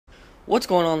What's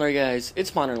going on there, guys?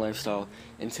 It's Modern Lifestyle,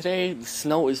 and today the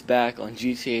snow is back on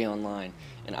GTA Online,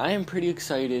 and I am pretty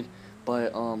excited,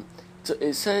 but so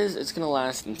it says it's gonna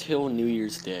last until New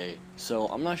Year's Day, so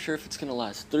I'm not sure if it's gonna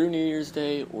last through New Year's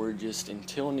Day or just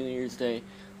until New Year's Day.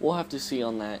 We'll have to see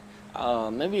on that.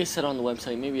 Maybe I said on the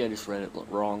website, maybe I just read it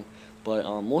wrong, but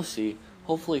we'll see.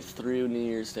 Hopefully through New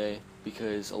Year's Day,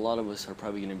 because a lot of us are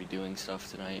probably gonna be doing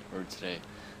stuff tonight or today,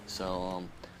 so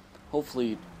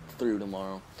hopefully through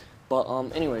tomorrow. But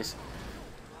anyways,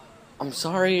 I'm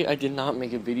sorry I did not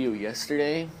make a video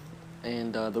yesterday,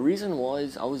 and the reason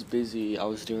was I was busy. I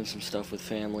was doing some stuff with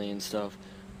family and stuff,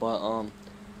 but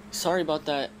sorry about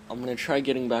that. I'm gonna try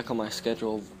getting back on my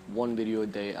schedule of one video a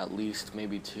day at least,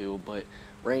 maybe two, but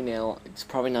right now it's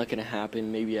probably not gonna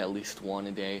happen. Maybe at least one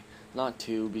a day, not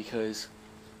two, because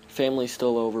family's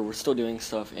still over, we're still doing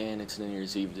stuff, and it's New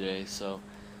Year's Eve today, so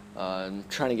I'm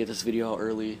trying to get this video out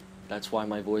early. That's why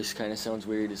my voice kind of sounds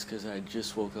weird, is because I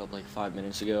just woke up like 5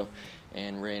 minutes ago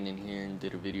and ran in here and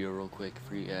did a video real quick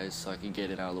for you guys so I could get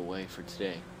it out of the way for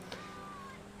today.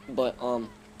 But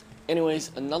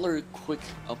anyways, another quick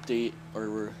update,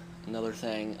 or another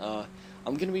thing,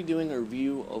 I'm gonna be doing a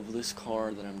review of this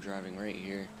car that I'm driving right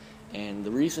here, and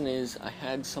the reason is I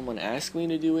had someone ask me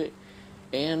to do it,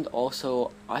 and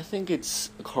also I think it's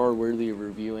a car worthy of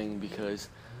reviewing because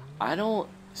I don't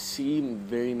see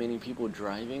very many people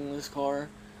driving this car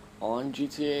on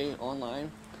GTA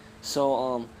Online,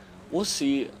 so we'll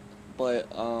see, but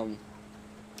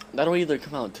that'll either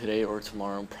come out today or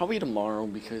tomorrow, probably tomorrow,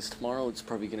 because tomorrow it's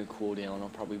probably gonna cool down. I'll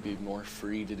probably be more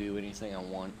free to do anything I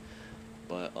want.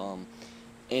 But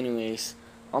anyways,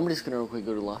 I'm just gonna real quick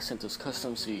go to Los Santos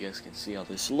Customs so you guys can see how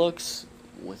this looks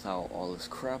without all this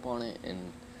crap on it,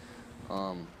 and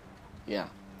yeah.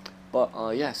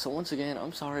 But yeah, so once again,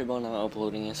 I'm sorry about not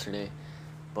uploading yesterday,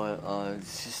 but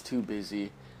it's just too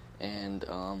busy. And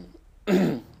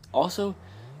also,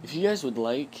 if you guys would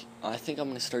like, I think I'm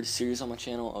gonna start a series on my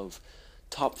channel of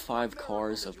top 5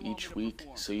 cars of each week,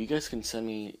 so you guys can send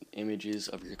me images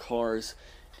of your cars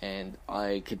and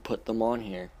I could put them on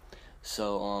here.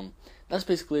 So that's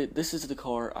basically it. This is the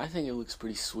car. I think it looks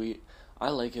pretty sweet. I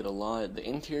like it a lot. The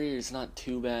interior is not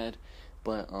too bad,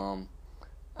 but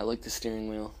I like the steering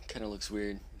wheel. Kind of looks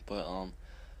weird, but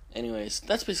anyways,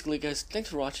 that's basically it, guys. Thanks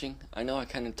for watching. I know I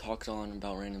kind of talked on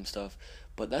about random stuff,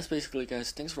 but that's basically it,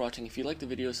 guys. Thanks for watching. If you like the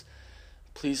videos,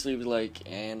 please leave a like,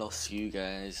 and I'll see you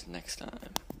guys next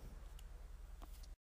time.